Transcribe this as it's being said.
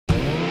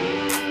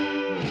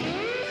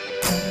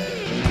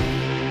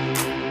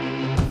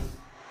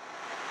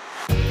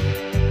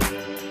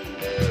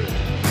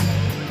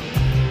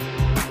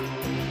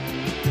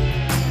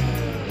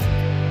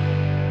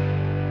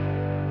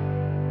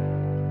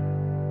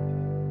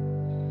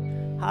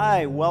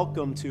Hi,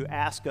 welcome to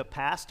Ask a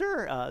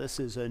Pastor. This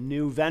is a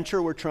new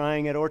venture we're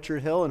trying at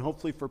Orchard Hill, and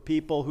hopefully for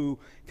people who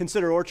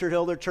consider Orchard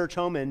Hill their church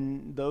home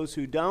and those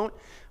who don't,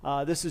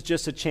 this is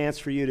just a chance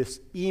for you to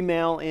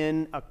email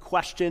in a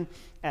question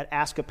at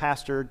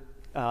askapastor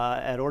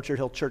at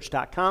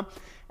orchardhillchurch.com,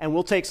 and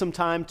we'll take some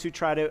time to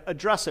try to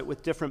address it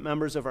with different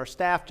members of our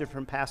staff,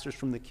 different pastors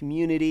from the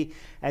community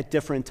at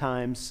different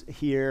times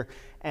here,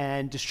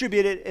 and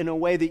distribute it in a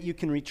way that you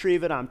can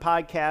retrieve it on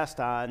podcast,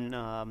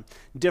 on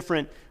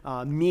different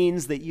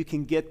means that you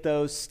can get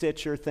those,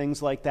 Stitcher,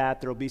 things like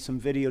that. There will be some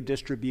video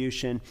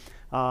distribution.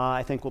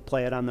 I think we'll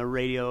play it on the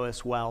radio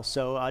as well.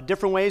 So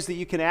different ways that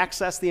you can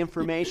access the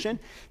information.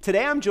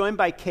 Today I'm joined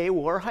by Kay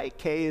Warhite.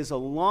 Kay is a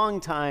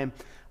longtime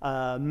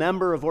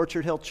member of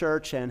Orchard Hill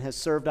Church and has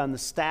served on the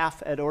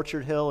staff at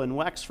Orchard Hill in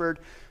Wexford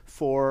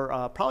for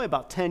probably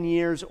about 10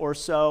 years or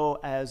so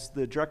as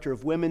the director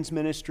of women's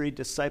ministry,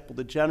 discipled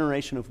a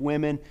generation of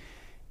women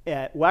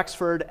at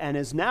Wexford, and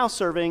is now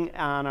serving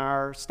on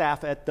our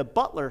staff at the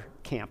Butler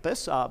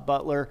campus.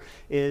 Butler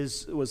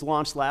was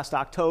launched last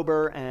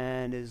October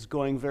and is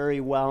going very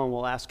well, and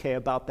we'll ask Kay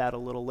about that a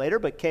little later.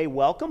 But Kay,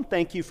 welcome.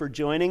 Thank you for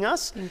joining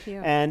us. Thank you.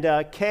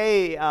 And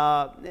Kay,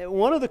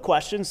 one of the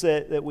questions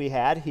that we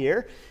had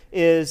here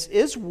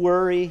is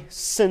worry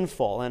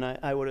sinful? And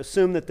I would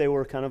assume that they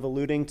were kind of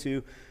alluding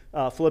to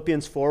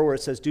Philippians 4, where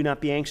it says, "Do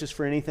not be anxious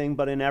for anything,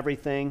 but in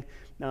everything,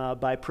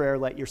 by prayer,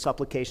 let your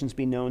supplications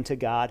be known to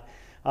God."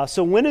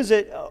 So when is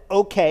it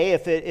okay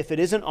if it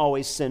isn't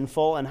always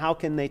sinful, and how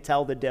can they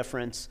tell the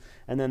difference?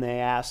 And then they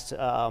asked,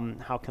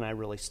 how can I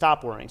really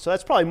stop worrying? So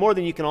that's probably more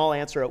than you can all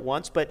answer at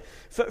once, but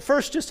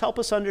first just help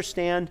us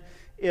understand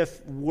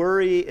if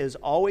worry is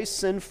always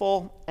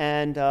sinful,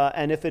 and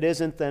if it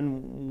isn't,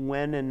 then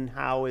when and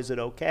how is it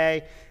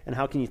okay, and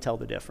how can you tell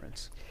the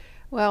difference?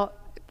 Well,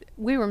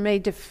 we were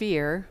made to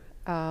fear.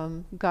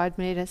 God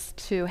made us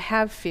to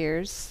have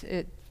fears.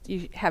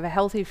 You have a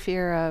healthy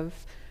fear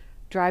of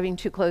driving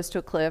too close to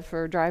a cliff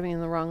or driving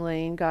in the wrong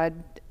lane.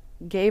 God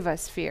gave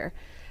us fear.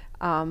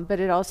 But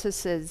it also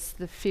says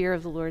the fear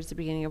of the Lord is the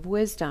beginning of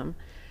wisdom.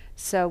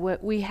 So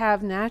we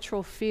have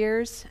natural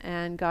fears,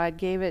 and God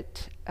gave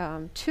it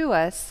to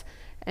us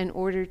in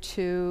order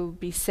to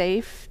be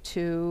safe,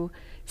 to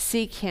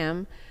seek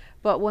Him.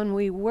 But when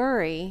we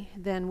worry,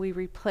 then we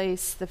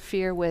replace the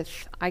fear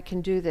with, I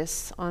can do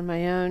this on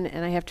my own,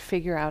 and I have to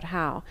figure out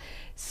how.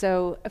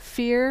 So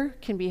fear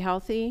can be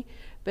healthy,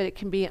 but it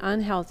can be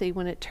unhealthy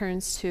when it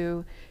turns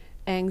to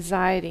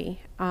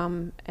anxiety.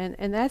 And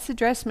that's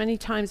addressed many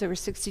times, over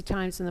 60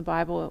 times in the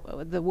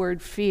Bible, the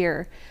word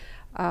fear.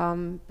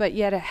 But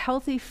yet a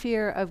healthy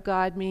fear of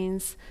God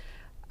means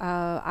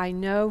I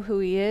know who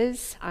He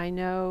is. I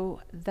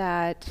know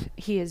that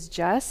He is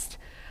just.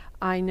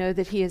 I know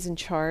that He is in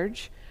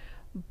charge.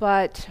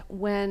 But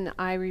when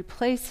I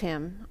replace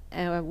Him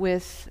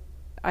with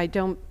I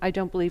don't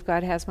believe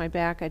God has my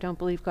back. I don't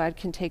believe God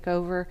can take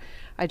over.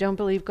 I don't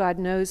believe God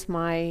knows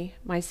my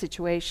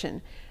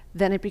situation.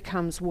 Then it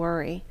becomes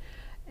worry.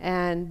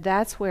 And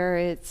that's where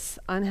it's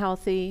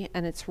unhealthy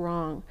and it's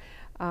wrong.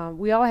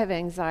 We all have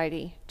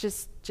anxiety.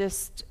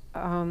 Just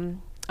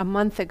a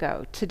month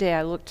ago, today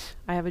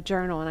I have a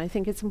journal, and I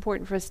think it's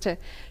important for us to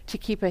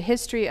keep a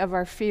history of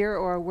our fear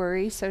or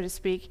worry, so to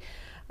speak.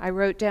 I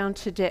wrote down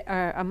today,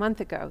 a month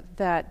ago,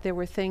 that there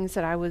were things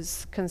that I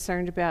was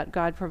concerned about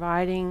God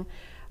providing,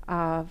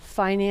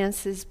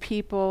 finances,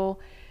 people,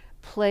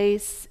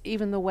 place,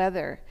 even the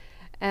weather.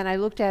 And I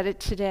looked at it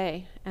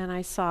today, and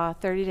I saw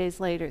 30 days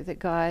later that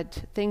God,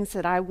 things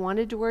that I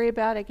wanted to worry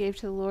about, I gave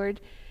to the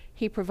Lord.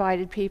 He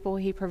provided people,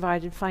 He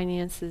provided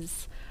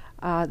finances.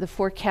 The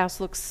forecast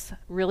looks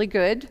really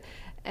good,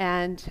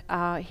 and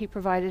He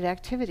provided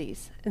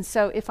activities. And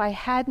so if I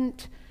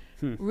hadn't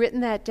written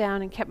that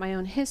down and kept my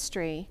own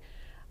history,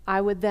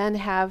 I would then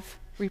have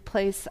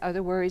replaced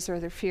other worries or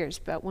other fears.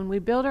 But when we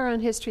build our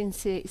own history and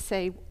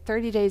say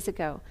 30 days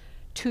ago,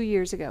 2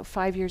 years ago,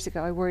 5 years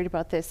ago, I worried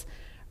about this,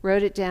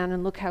 wrote it down,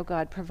 and look how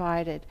God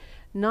provided.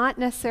 Not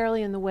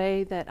necessarily in the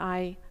way that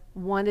I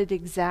wanted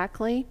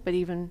exactly, but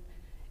even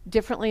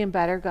differently and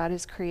better. God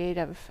is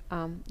creative.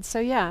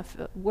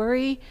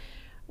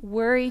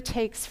 Worry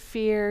takes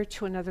fear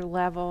to another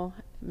level,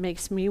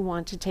 makes me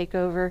want to take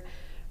over,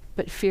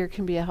 but fear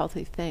can be a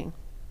healthy thing.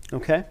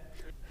 Okay.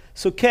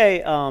 So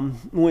Kay,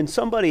 when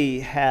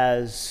somebody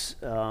has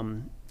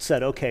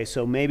said, okay,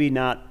 so maybe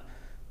not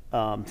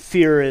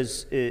fear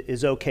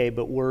is okay,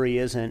 but worry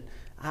isn't,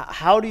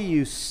 how do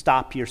you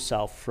stop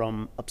yourself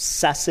from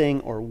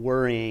obsessing or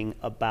worrying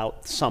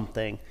about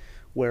something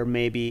where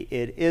maybe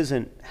it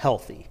isn't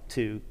healthy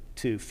to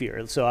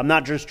fear? So I'm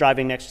not just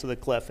driving next to the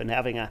cliff and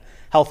having a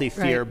healthy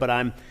fear, right, but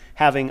I'm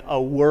having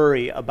a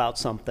worry about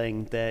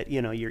something that,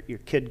 your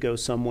kid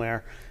goes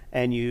somewhere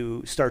and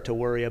you start to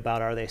worry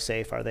about, are they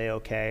safe? Are they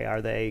okay?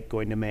 Are they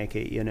going to make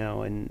it?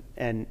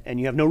 And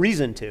you have no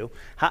reason to.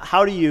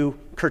 How do you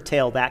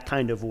curtail that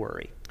kind of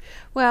worry?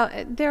 Well,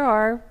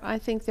 I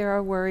think there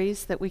are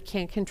worries that we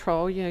can't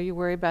control. You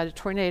worry about a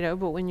tornado,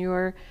 but when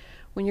your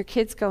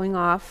kid's going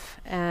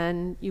off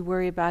and you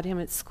worry about him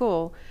at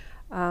school,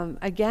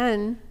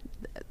 again,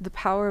 the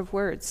power of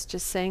words,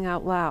 just saying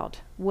out loud,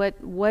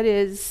 what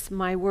is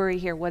my worry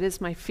here? What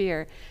is my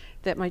fear?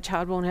 That my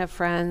child won't have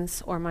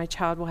friends, or my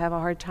child will have a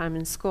hard time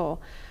in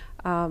school.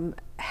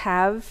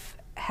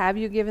 Have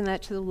you given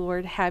that to the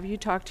Lord? Have you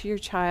talked to your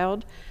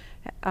child?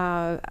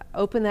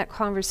 Open that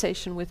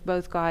conversation with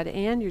both God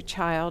and your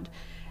child,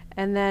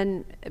 and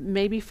then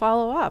maybe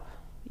follow up.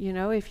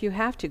 If you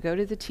have to, go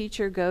to the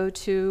teacher, go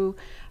to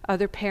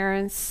other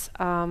parents.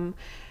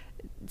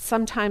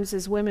 Sometimes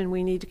as women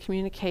we need to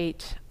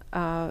communicate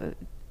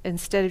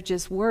instead of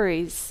just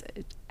worries,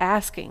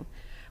 asking,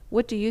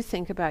 what do you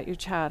think about your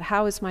child?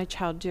 How is my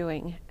child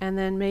doing? And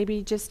then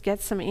maybe just get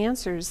some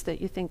answers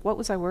that you think, what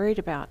was I worried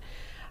about?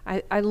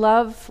 I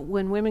love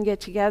when women get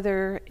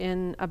together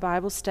in a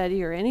Bible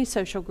study or any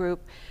social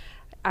group.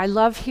 I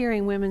love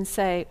hearing women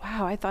say,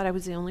 wow, I thought I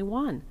was the only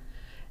one.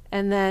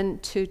 And then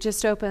to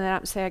just open that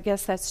up and say, I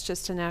guess that's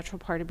just a natural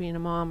part of being a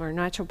mom, or a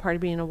natural part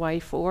of being a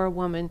wife or a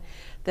woman,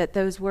 that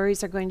those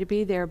worries are going to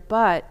be there.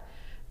 But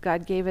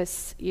God gave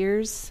us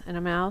ears and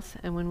a mouth,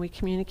 and when we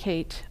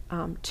communicate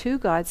to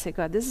God, say,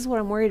 God, this is what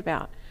I'm worried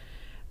about.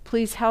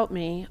 Please help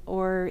me.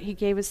 Or he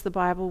gave us the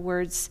Bible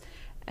words.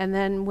 And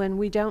then when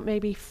we don't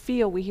maybe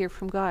feel we hear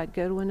from God,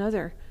 go to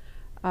another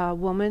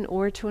woman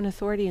or to an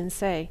authority and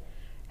say,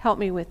 help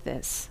me with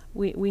this.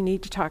 We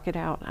need to talk it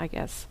out, I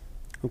guess.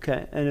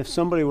 Okay, and if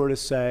somebody were to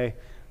say,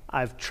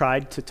 I've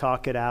tried to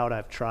talk it out,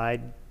 I've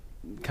tried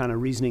kind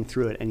of reasoning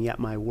through it, and yet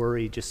my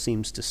worry just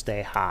seems to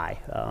stay high,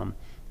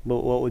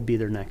 what would be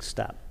their next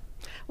step?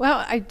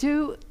 Well, I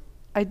do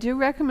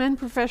recommend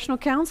professional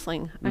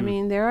counseling. I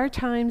mean, there are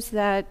times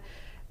that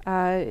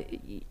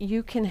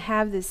you can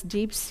have this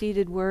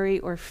deep-seated worry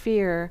or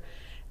fear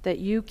that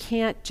you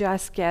can't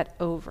just get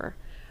over.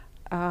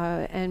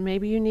 And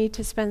maybe you need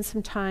to spend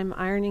some time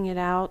ironing it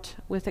out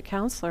with a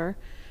counselor.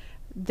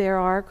 There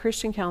are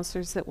Christian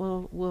counselors that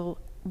will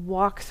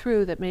walk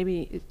through that,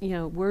 maybe,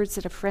 words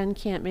that a friend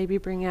can't maybe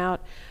bring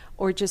out,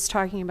 or just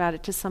talking about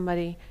it to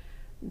somebody.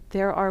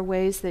 There are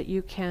ways that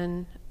you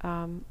can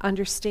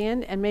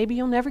understand, and maybe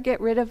you'll never get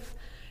rid of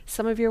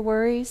some of your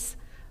worries,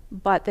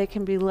 but they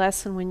can be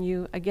lessened when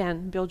you,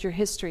 again, build your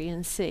history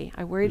and see,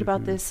 I worried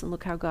about this, and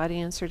look how God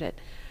answered it.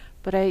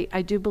 But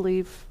I do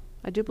believe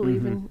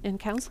in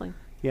counseling.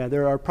 Yeah,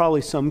 there are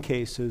probably some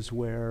cases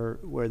where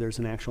there's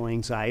an actual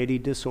anxiety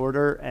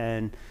disorder,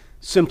 and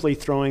simply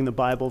throwing the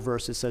Bible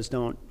verse that says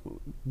don't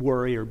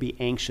worry or be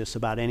anxious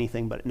about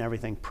anything, but in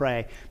everything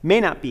pray, may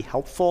not be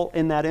helpful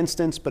in that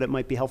instance, but it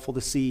might be helpful to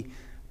seek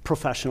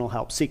professional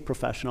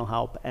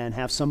help, and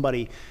have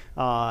somebody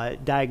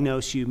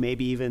diagnose you,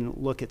 maybe even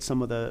look at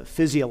some of the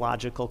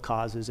physiological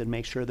causes and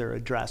make sure they're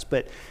addressed.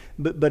 But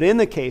in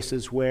the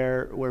cases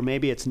where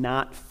maybe it's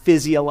not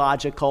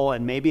physiological,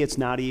 and maybe it's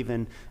not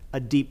even a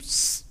deep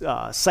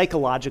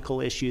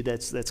psychological issue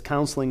that's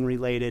counseling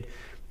related,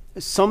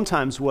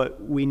 sometimes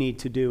what we need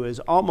to do is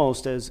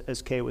almost,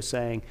 as Kay was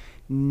saying,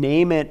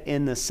 name it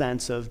in the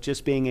sense of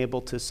just being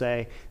able to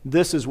say,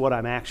 this is what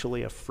I'm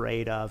actually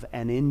afraid of,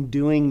 and in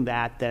doing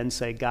that, then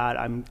say, God,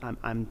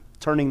 I'm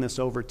turning this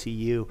over to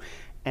you.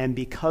 And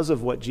because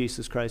of what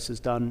Jesus Christ has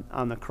done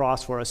on the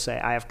cross for us, say,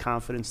 I have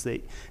confidence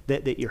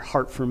that your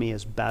heart for me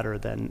is better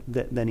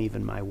than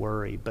even my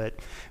worry. But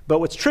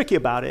what's tricky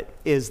about it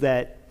is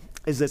that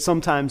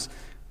sometimes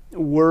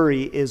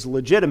worry is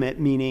legitimate,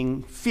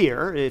 meaning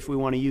fear, if we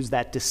want to use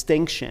that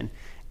distinction.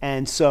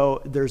 And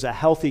so there's a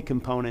healthy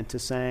component to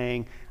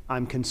saying,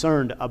 I'm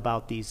concerned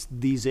about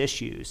these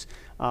issues.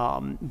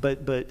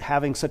 But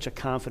having such a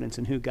confidence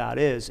in who God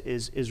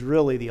is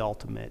really the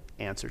ultimate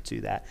answer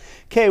to that.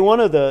 Kay, one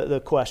of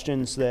the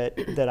questions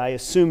that I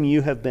assume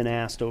you have been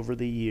asked over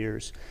the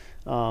years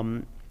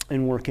in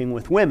working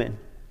with women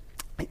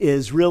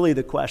is really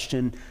the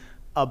question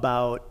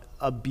about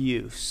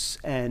abuse.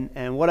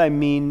 And what I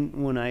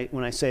mean when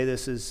I say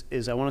this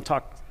is I want to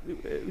talk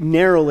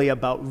narrowly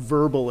about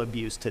verbal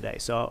abuse today.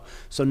 So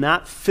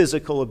not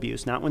physical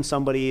abuse, not when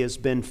somebody has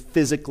been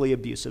physically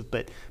abusive,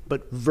 but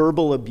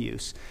verbal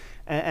abuse.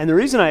 And the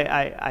reason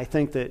I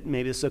think that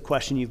maybe this is a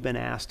question you've been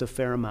asked a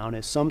fair amount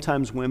is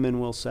sometimes women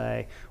will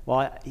say,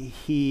 well,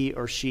 he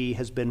or she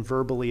has been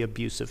verbally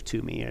abusive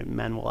to me. And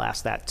men will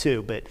ask that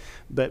too,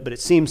 but it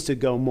seems to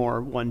go more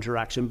one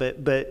direction.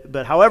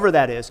 But however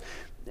that is,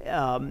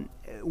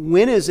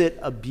 when is it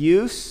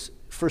abuse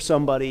for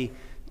somebody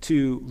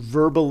to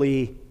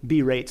verbally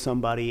berate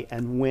somebody,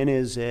 and when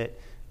is it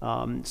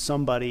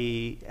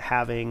somebody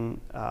having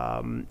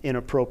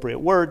inappropriate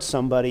words,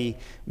 somebody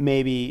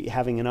maybe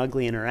having an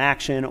ugly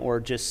interaction, or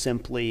just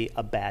simply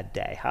a bad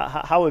day?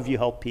 How have you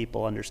helped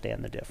people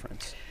understand the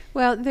difference?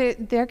 Well,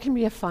 there can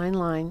be a fine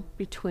line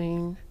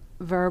between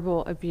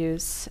verbal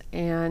abuse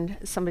and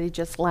somebody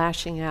just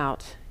lashing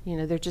out.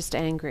 They're just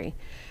angry.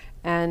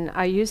 And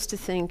I used to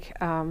think,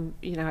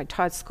 I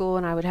taught school,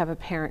 and I would have a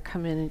parent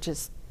come in and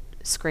just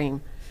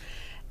scream.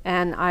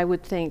 And I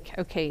would think,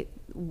 okay,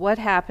 what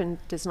happened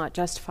does not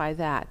justify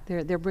that.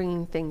 They're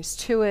bringing things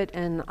to it,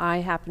 and I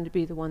happen to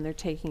be the one they're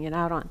taking it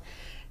out on.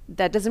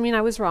 That doesn't mean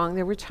I was wrong.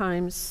 There were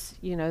times,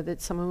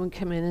 that someone would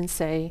come in and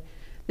say,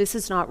 this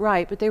is not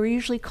right, but they were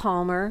usually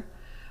calmer,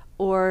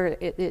 or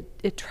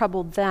it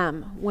troubled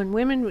them. When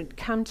women would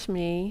come to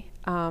me,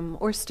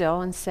 or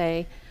still, and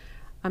say,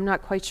 I'm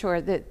not quite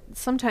sure, that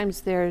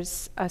sometimes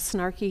there's a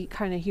snarky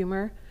kind of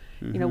humor.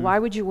 Why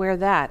would you wear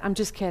that? I'm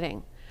just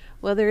kidding.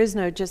 Well, there is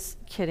no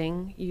just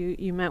kidding.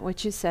 You meant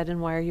what you said,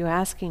 and why are you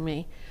asking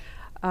me?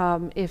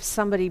 If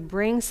somebody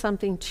brings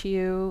something to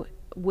you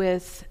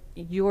with,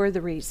 you're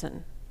the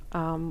reason,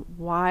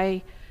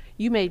 why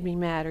you made me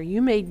mad, or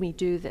you made me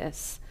do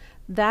this,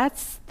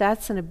 that's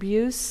an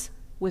abuse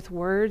with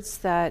words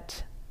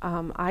that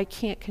I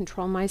can't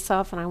control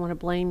myself, and I want to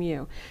blame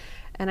you.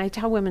 And I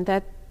tell women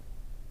that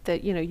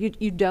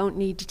you don't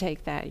need to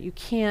take that. You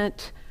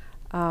can't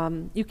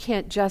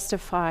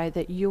justify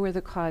that you were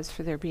the cause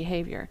for their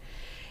behavior.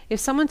 If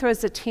someone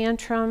throws a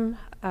tantrum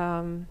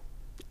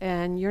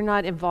and you're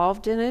not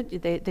involved in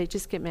it, they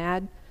just get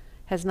mad,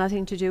 has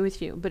nothing to do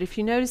with you. But if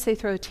you notice they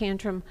throw a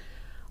tantrum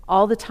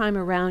all the time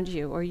around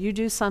you, or you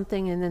do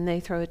something and then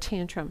they throw a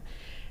tantrum,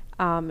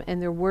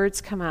 and their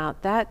words come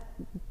out,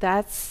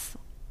 that's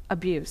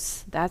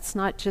abuse. That's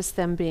not just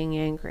them being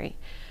angry.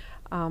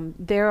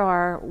 There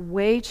are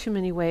way too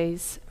many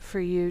ways for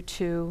you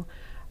to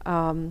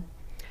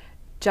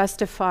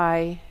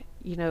justify,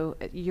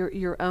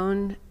 your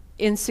own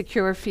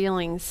insecure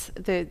feelings.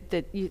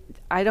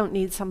 I don't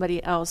need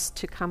somebody else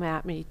to come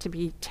at me to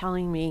be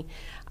telling me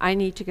I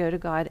need to go to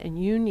God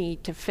and you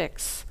need to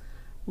fix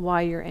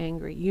why you're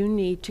angry. You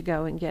need to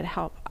go and get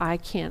help. I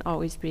can't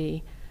always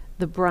be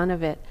the brunt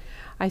of it.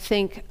 I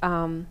think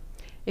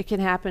it can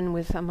happen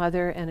with a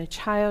mother and a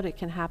child. It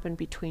can happen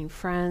between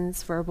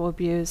friends, verbal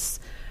abuse.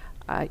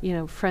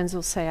 Friends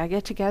will say, I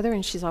get together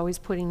and she's always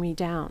putting me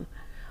down.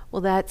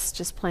 Well, that's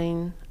just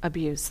plain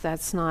abuse.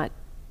 That's not,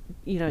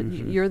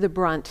 you're the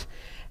brunt.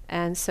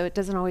 And so it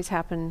doesn't always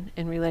happen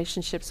in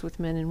relationships with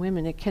men and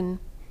women. It can happen.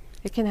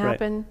 It can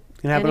happen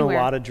anywhere. in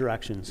a lot of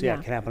directions. Yeah,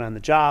 it can happen on the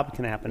job. It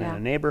can happen in a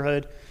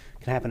neighborhood.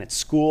 It can happen at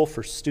school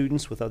for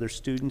students with other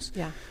students.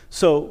 Yeah.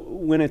 So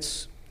when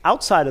it's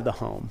outside of the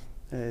home,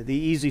 the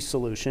easy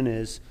solution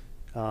is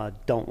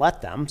don't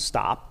let them.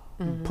 Stop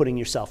putting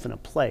yourself in a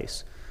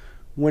place.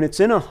 When it's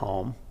in a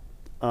home,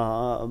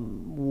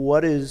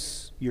 what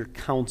is your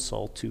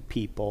counsel to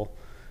people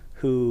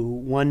who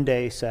one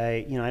day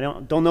say, I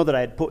don't know that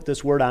I'd put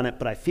this word on it,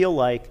 but I feel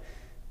like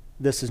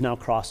this has now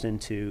crossed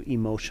into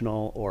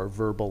emotional or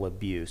verbal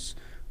abuse?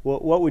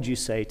 What would you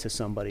say to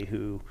somebody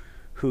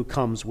who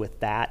comes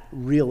with that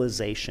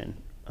realization,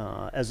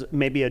 as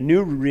maybe a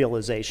new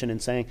realization,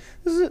 and saying,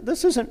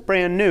 this isn't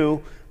brand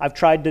new. I've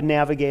tried to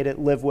navigate it,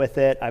 live with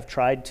it. I've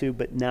tried to,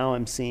 but now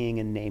I'm seeing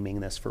and naming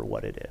this for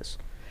what it is.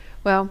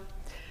 Well,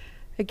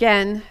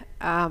 again,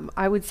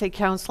 I would say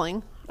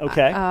counseling.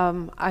 Okay.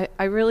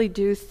 I really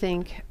do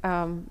think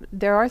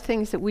there are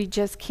things that we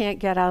just can't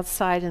get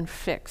outside and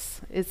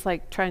fix. It's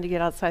like trying to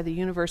get outside the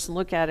universe and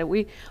look at it.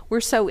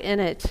 We're so in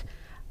it.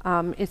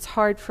 It's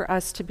hard for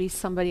us to be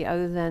somebody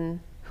other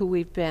than who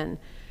we've been.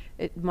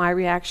 My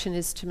reaction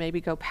is to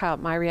maybe go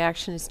pout. My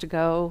reaction is to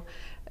go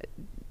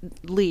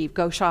leave,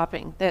 go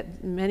shopping.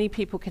 That many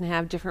people can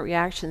have different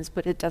reactions,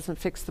 but it doesn't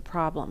fix the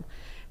problem.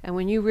 And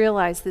when you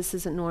realize this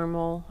isn't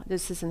normal,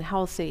 this isn't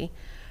healthy,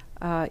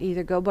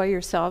 either go by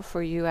yourself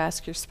or you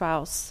ask your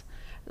spouse,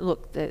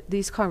 look,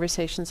 these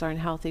conversations aren't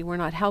healthy. We're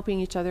not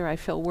helping each other. I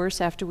feel worse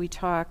after we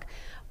talk.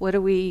 What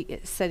are we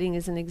setting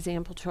as an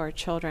example to our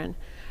children?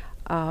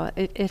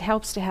 It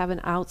helps to have an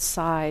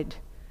outside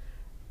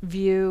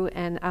view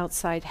and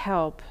outside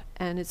help.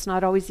 And it's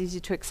not always easy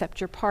to accept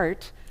your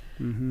part.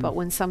 But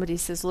when somebody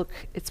says, look,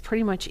 it's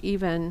pretty much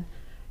even,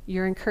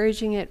 you're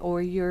encouraging it,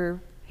 or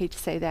hate to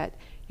say that,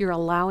 you're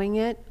allowing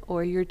it,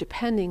 or you're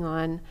depending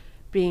on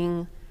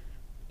being,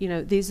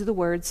 these are the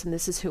words and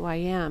this is who I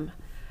am.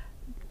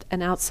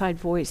 An outside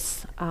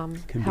voice can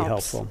helps. Be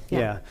helpful.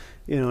 Yeah.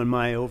 In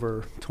my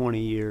over 20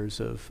 years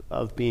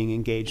of being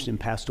engaged in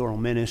pastoral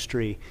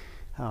ministry,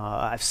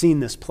 I've seen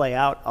this play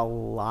out a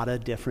lot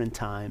of different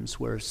times,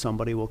 where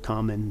somebody will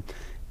come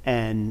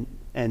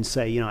and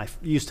say, I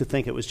used to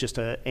think it was just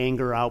an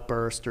anger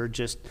outburst or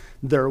just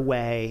their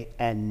way,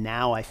 and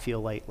now I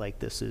feel like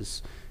this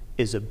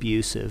is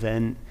abusive.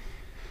 And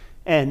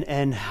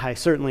I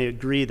certainly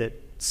agree that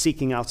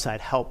seeking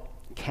outside help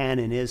can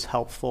and is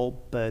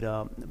helpful, but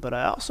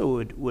I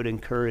also would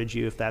encourage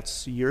you, if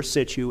that's your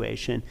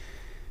situation,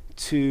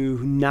 to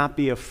not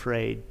be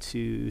afraid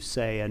to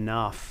say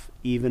enough,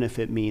 even if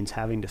it means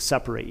having to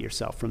separate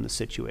yourself from the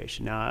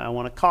situation. Now, I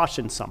want to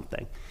caution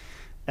something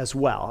as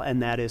well,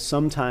 and that is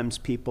sometimes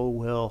people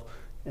will,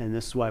 and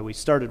this is why we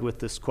started with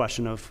this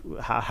question of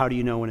how do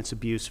you know when it's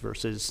abuse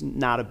versus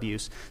not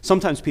abuse.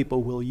 Sometimes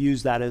people will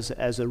use that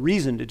as a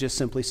reason to just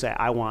simply say,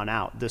 I want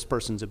out. This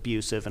person's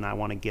abusive and I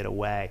want to get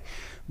away.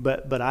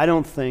 But I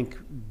don't think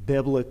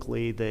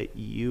biblically that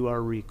you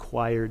are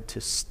required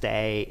to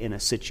stay in a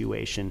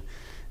situation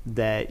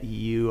that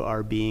you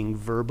are being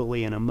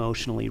verbally and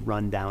emotionally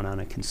run down on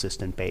a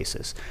consistent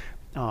basis.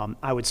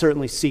 I would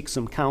certainly seek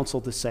some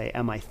counsel to say,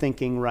 am I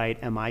thinking right?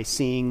 Am I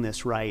seeing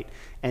this right?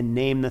 And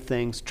name the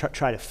things,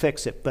 try to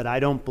fix it. But I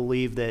don't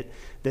believe that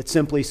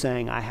simply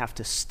saying I have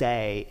to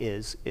stay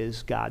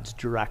is God's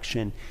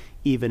direction,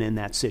 even in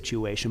that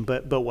situation.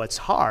 But what's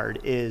hard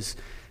is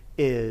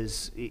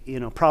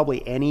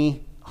probably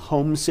any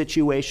home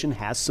situation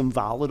has some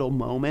volatile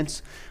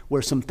moments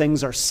where some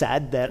things are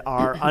said that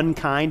are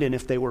unkind, and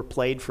if they were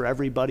played for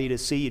everybody to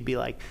see, you'd be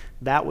like,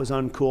 that was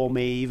uncool,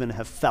 may even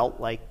have felt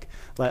like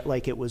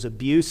it was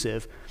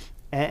abusive.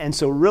 And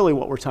so really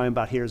what we're talking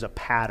about here is a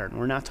pattern.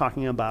 We're not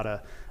talking about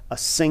a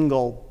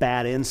single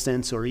bad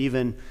instance or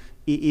even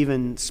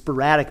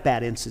sporadic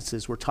bad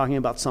instances. We're talking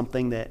about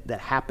something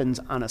that happens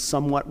on a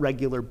somewhat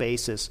regular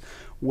basis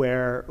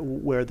where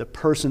the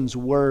person's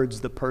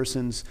words, the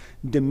person's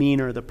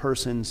demeanor, the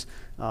person's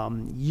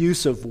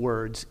use of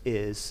words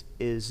is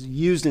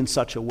used in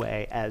such a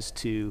way as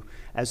to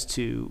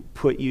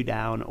put you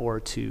down or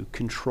to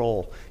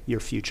control your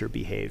future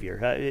behavior.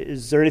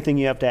 Is there anything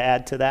you have to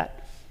add to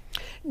that?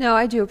 No,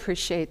 I do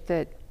appreciate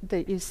that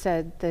you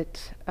said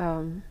that,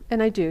 and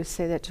I do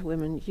say that to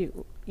women.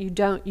 You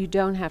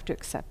don't have to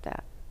accept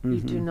that. Mm-hmm.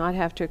 You do not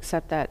have to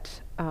accept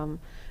that.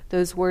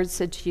 Those words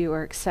said to you,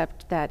 or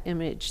accept that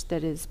image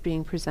that is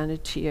being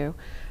presented to you.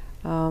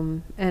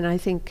 And I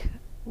think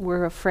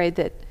we're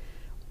afraid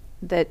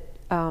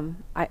I'm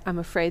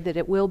afraid that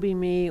it will be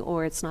me,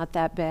 or it's not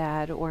that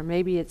bad, or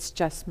maybe it's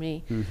just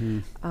me.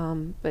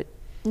 Mm-hmm. But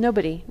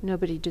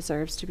nobody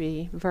deserves to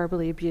be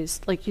verbally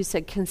abused. Like you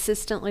said,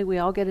 consistently, we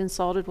all get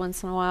insulted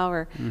once in a while,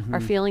 or mm-hmm.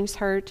 our feelings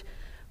hurt.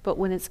 But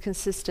when it's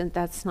consistent,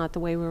 that's not the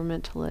way we were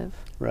meant to live.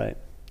 Right.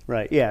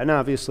 Yeah, and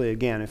obviously,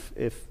 again,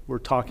 if we're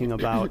talking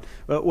about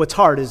what's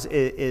hard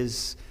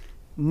is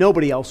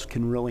nobody else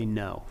can really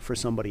know for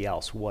somebody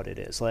else what it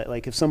is.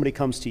 Like if somebody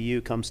comes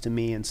to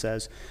me and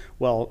says,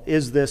 well,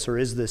 is this or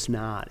is this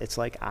not? It's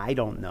like, I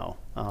don't know,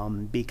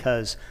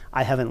 because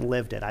I haven't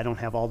lived it. I don't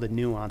have all the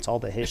nuance, all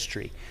the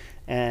history.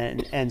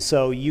 And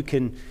so you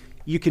can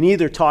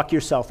either talk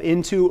yourself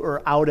into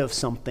or out of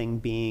something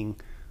being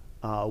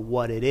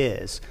what it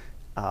is,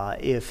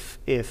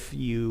 if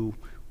you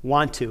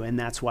want to, and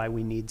that's why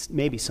we need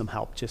maybe some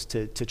help just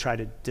to try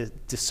to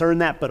discern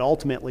that, but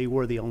ultimately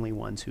we're the only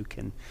ones who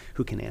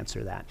can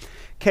answer that.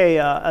 Okay,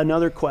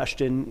 another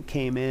question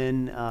came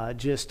in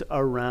just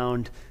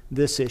around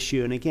this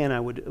issue, and again, I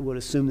would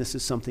assume this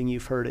is something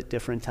you've heard at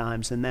different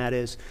times, and that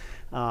is,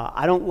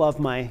 I don't love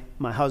my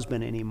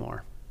husband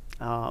anymore,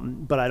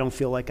 but I don't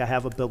feel like I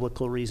have a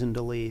biblical reason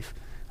to leave.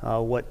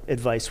 What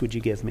advice would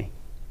you give me?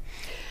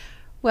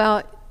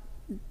 Well,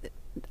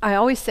 I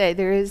always say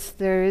there is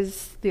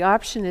the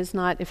option is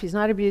not, if he's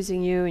not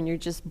abusing you and you're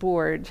just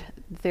bored,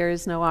 there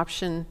is no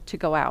option to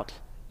go out.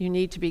 You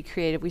need to be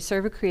creative. We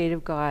serve a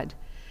creative God.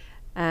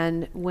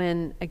 And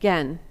when,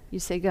 again, you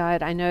say,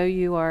 God, I know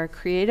you are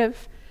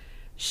creative.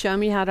 Show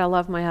me how to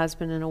love my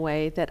husband in a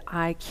way that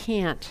I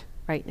can't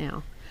right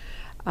now.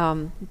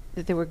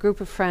 There were a group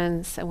of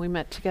friends, and we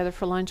met together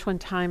for lunch one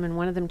time, and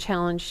one of them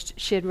challenged,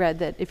 she had read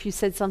that if you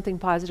said something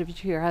positive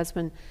to your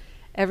husband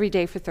every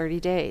day for 30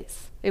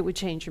 days, it would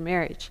change your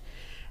marriage.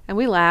 And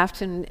we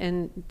laughed,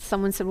 and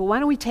someone said, well, why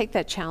don't we take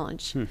that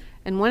challenge?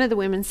 And one of the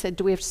women said,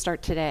 do we have to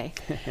start today?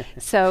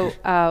 So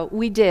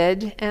we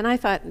did, and I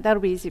thought,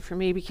 that'll be easy for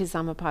me because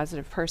I'm a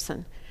positive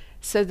person.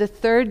 So the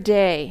third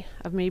day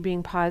of me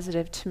being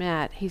positive to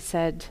Matt, he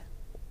said,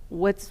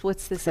 what's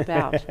this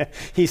about?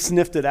 He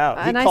sniffed it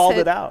out. He called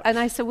it out. And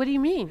I said, what do you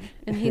mean?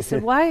 And he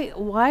said, why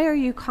are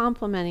you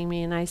complimenting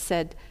me? And I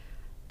said,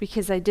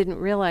 because I didn't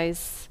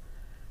realize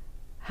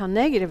how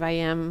negative I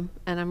am,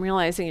 and I'm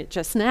realizing it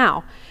just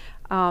now.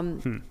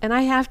 And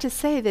I have to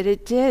say that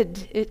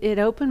it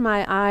opened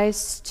my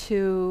eyes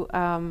to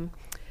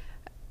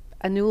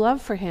a new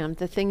love for him.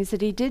 The things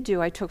that he did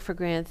do, I took for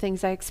granted,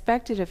 things I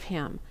expected of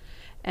him.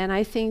 And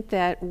I think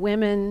that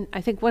one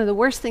of the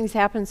worst things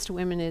happens to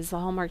women is the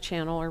Hallmark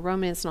Channel or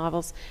romance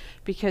novels,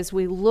 because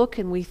we look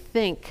and we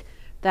think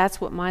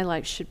that's what my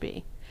life should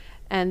be.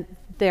 And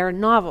they're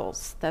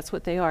novels, that's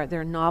what they are.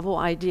 They're novel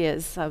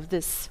ideas of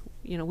this.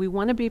 We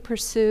want to be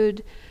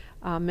pursued,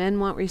 men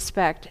want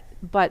respect,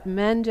 but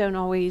men don't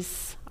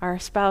always, our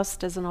spouse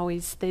doesn't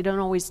always, they don't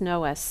always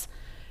know us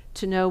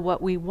to know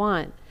what we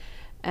want.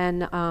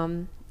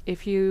 And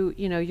if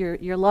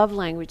your love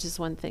language is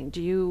one thing.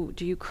 Do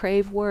you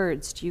crave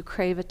words? Do you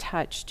crave a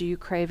touch? Do you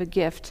crave a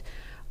gift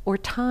or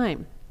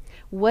time?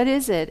 What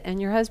is it?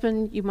 And your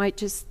husband, you might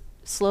just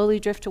slowly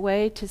drift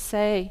away to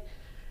say,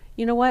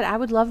 you know what, I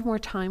would love more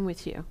time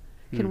with you.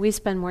 Can we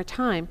spend more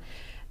time?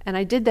 And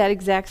I did that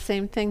exact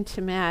same thing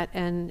to Matt,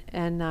 and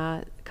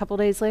a couple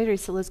days later he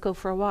said, let's go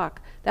for a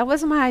walk. That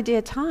wasn't my idea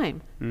of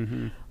time.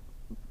 Mm-hmm.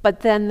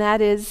 But then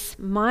that is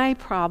my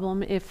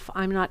problem if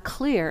I'm not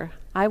clear.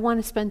 I want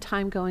to spend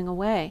time going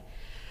away.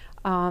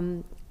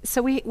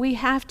 So we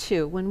have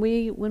to. When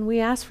we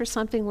ask for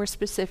something, we're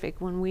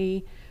specific. When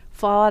we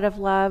fall out of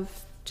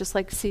love, just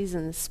like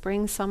seasons,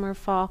 spring, summer,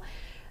 fall,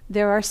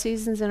 there are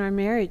seasons in our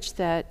marriage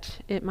that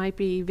it might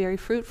be very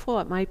fruitful,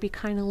 it might be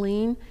kind of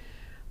lean,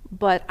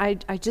 But I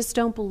just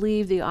don't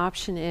believe the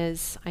option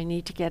is, I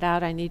need to get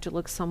out, I need to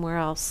look somewhere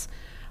else.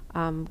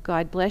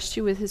 God blessed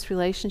you with his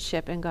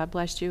relationship, and God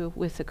blessed you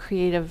with a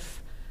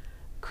creative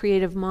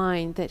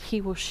mind that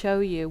he will show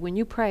you. When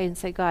you pray and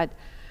say, God,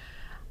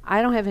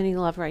 I don't have any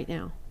love right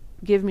now.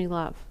 Give me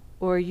love.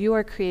 Or you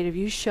are creative.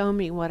 You show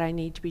me what I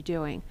need to be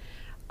doing.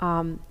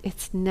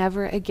 It's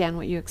never, again,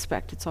 what you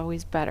expect. It's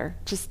always better.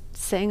 Just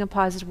saying a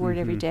positive word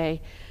every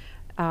day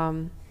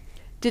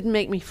didn't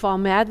make me fall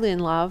madly in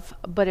love,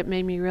 but it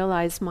made me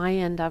realize my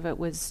end of it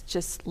was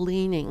just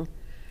leaning.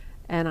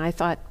 And I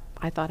thought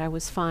I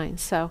was fine.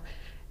 So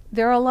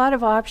there are a lot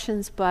of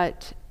options,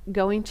 but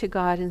going to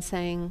God and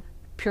saying,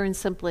 pure and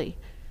simply,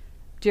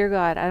 dear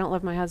God, I don't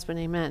love my husband,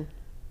 amen.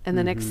 And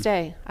the next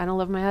day, I don't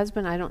love my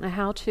husband, I don't know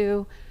how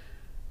to,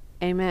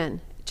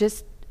 amen.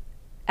 Just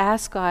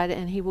ask God,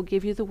 and he will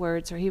give you the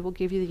words, or he will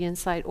give you the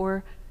insight,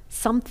 or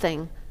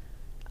something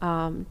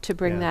to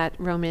bring that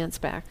romance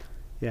back.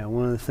 Yeah,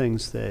 one of the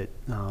things that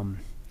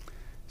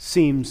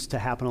seems to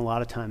happen a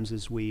lot of times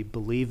is we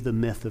believe the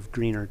myth of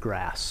greener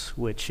grass,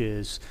 which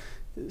is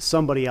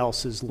somebody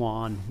else's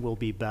lawn will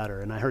be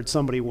better. And I heard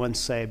somebody once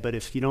say, but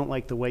if you don't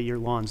like the way your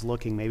lawn's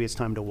looking, maybe it's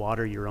time to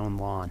water your own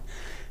lawn.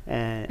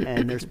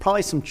 And there's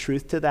probably some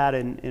truth to that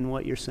in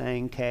what you're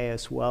saying, Kay,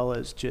 as well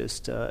as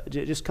just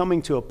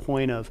coming to a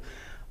point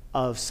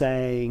of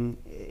saying,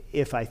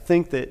 if I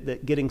think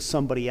that getting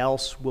somebody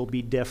else will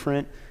be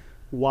different,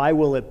 why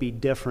will it be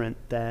different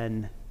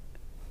than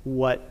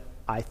what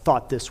I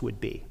thought this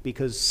would be?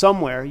 Because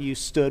somewhere you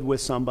stood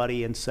with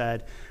somebody and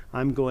said,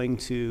 I'm going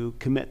to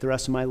commit the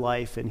rest of my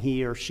life and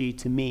he or she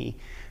to me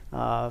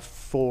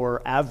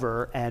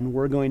forever, and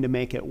we're going to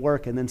make it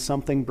work. And then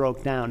something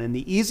broke down. And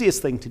the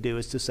easiest thing to do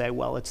is to say,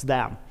 well, it's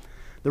them.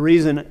 The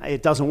reason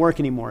it doesn't work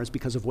anymore is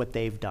because of what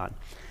they've done.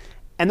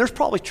 And there's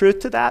probably truth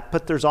to that,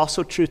 but there's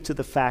also truth to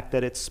the fact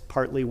that it's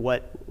partly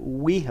what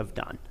we have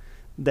done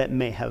that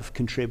may have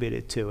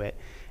contributed to it.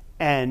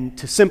 And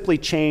to simply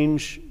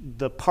change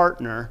the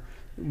partner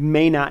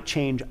may not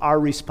change our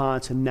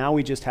response, and now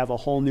we just have a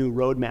whole new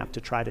roadmap to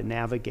try to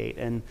navigate.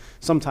 And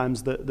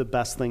sometimes the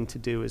best thing to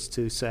do is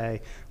to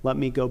say, let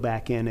me go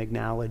back in,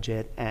 acknowledge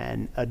it,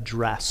 and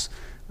address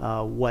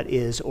what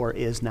is or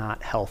is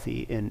not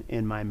healthy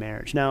in my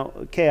marriage. Now,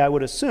 Kay, I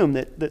would assume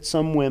that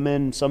some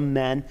women, some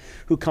men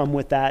who come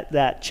with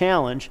that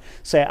challenge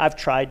say, I've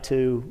tried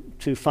to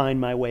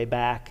find my way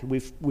back.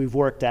 We've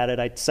worked at it.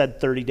 I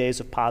said 30 days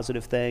of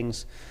positive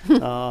things. We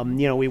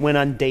went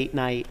on date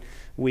night.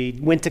 We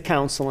went to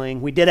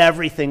counseling. We did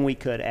everything we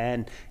could,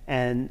 and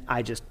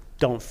I just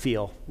don't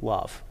feel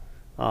love.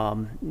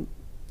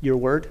 Your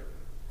word?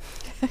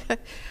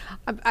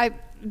 I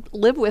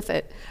live with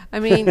it. I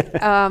mean,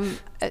 I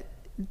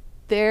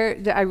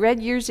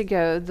read years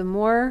ago, the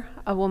more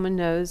a woman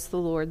knows the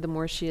Lord, the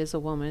more she is a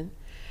woman.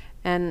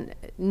 And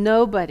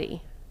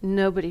nobody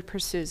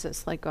pursues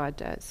us like God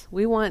does.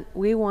 We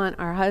want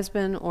our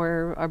husband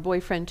or our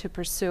boyfriend to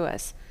pursue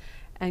us,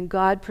 and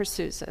God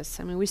pursues us.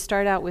 I mean, we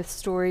start out with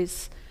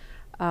stories,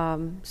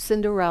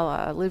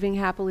 Cinderella, living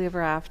happily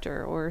ever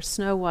after, or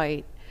Snow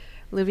White,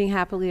 living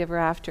happily ever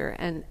after.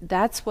 And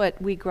that's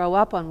what we grow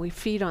up on. We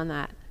feed on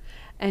that.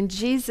 And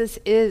Jesus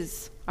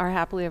is our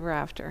happily ever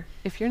after.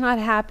 If you're not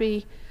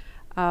happy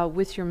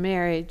with your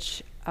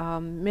marriage,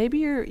 maybe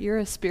you're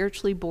a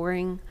spiritually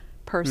boring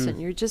person.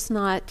 You're just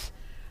not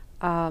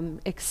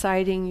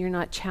exciting. You're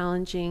not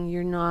challenging.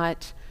 You're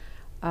not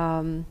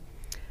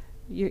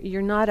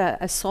you're not a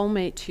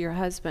soulmate to your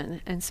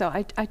husband. And so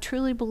I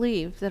truly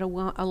believe that a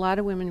lot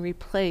of women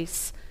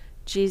replace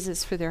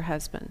Jesus for their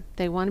husband.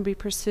 They want to be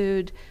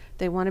pursued.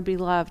 They want to be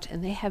loved,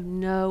 and they have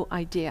no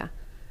idea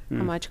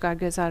how much God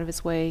goes out of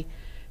his way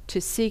to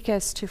seek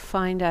us, to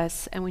find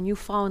us. And when you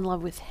fall in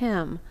love with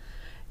him,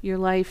 your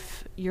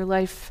life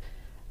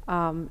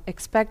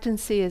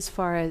expectancy as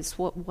far as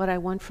what I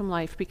want from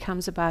life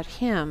becomes about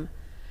him.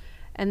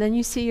 And then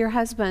you see your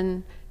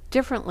husband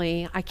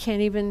differently.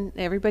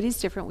 Everybody's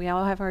different. We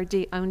all have our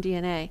own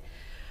DNA.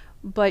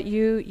 But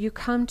you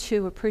come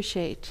to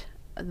appreciate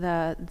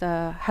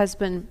the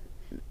husband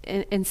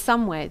in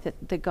some way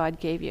that God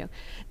gave you.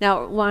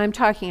 Now, while I'm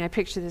talking, I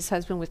picture this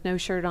husband with no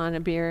shirt on, a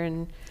beer,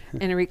 and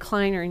a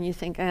recliner, and you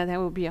think, that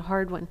would be a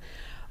hard one.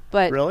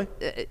 But really?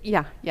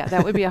 Yeah,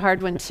 that would be a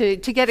hard one to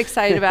get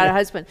excited about a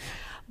husband.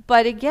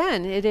 But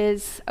again, it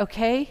is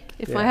okay.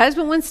 If my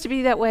husband wants to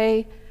be that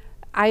way,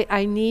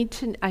 I need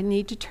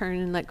to turn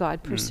and let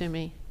God pursue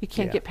me. You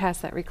can't get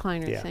past that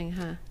recliner thing,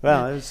 huh?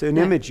 Well, it's an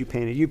image you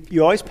painted.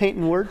 You always paint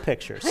in word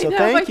pictures, so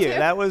thank you.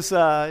 That was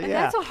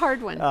That's a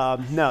hard one.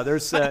 No,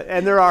 there's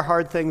and there are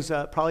hard things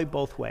probably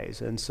both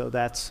ways, and so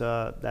that's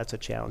a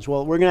challenge.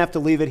 Well, we're gonna have to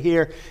leave it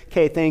here.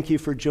 Kay, thank you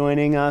for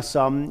joining us.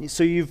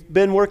 So you've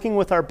been working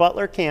with our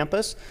Butler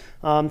campus.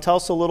 Tell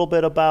us a little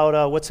bit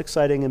about what's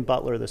exciting in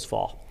Butler this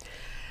fall.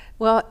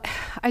 Well,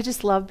 I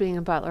just love being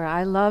a Butler.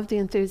 I love the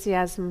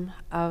enthusiasm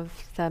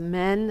of the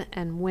men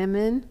and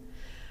women.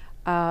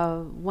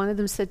 One of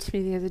them said to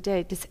me the other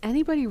day, does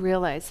anybody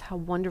realize how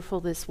wonderful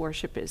this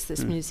worship is,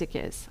 this music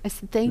is? I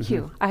said, thank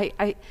you.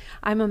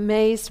 I'm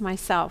amazed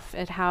myself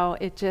at how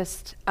it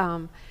just,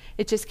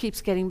 it just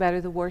keeps getting better,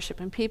 the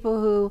worship. And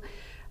people who,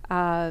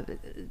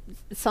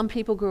 some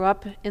people grew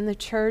up in the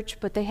church,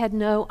 but they had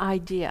no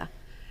idea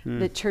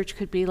that church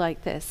could be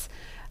like this.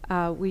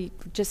 We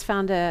just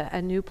found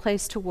a new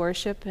place to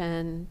worship,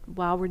 and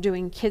while we're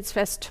doing Kids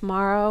Fest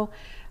tomorrow,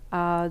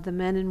 the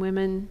men and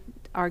women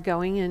are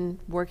going and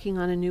working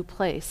on a new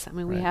place. I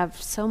mean, we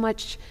have so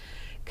much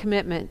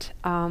commitment.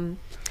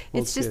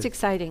 It's just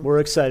exciting. We're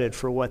excited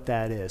for what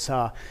that is.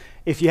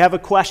 If you have a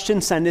question,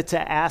 send it to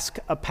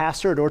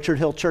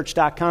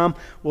askapastor@orchardhillchurch.com.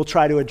 We'll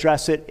try to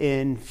address it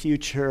in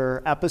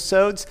future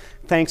episodes.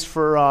 Thanks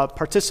for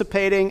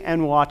participating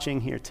and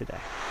watching here today.